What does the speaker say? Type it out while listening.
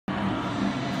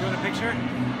picture?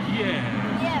 Yeah.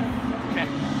 Yes. Okay.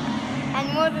 And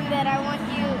more than that, I want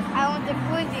to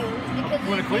quiz you. Because You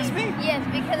want to quiz me? Yes,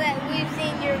 because we've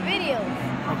seen your videos.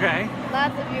 Okay.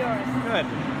 Lots of yours. Good.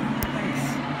 Thanks.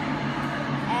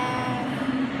 And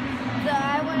so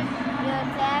I wanted to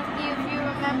ask you if you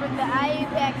remembered the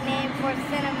IUPAC name for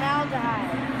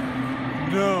cinnamaldehyde.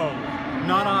 No,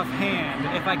 not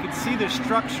offhand. If I could see the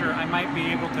structure, I might be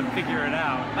able to figure it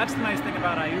out. That's the nice thing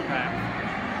about IUPAC,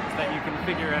 is that you can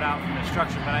figure it out from the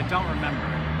structure, but I don't remember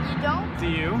it. You don't? Do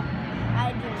you?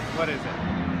 I do. What is it?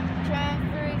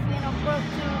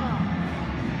 Trans-3-phenylpropanol.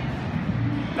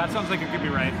 That sounds like it could be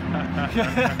right.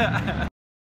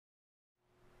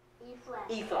 E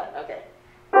flat. E flat, okay.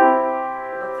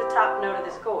 What's the top note of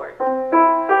this chord?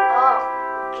 Oh,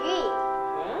 G.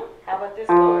 How about this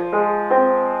chord?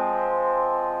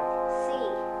 C.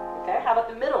 Okay, how about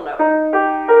the middle note?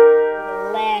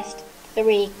 The last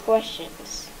 3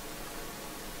 questions.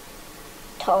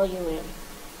 Toluene.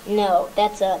 No,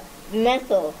 that's a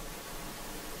methyl.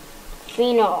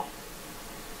 Phenol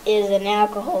is an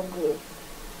alcohol group.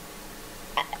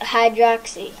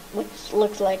 Hydroxy, which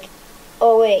looks like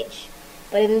OH,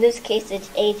 but in this case it's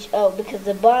HO because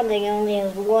the bonding only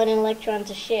has 1 electron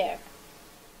to share.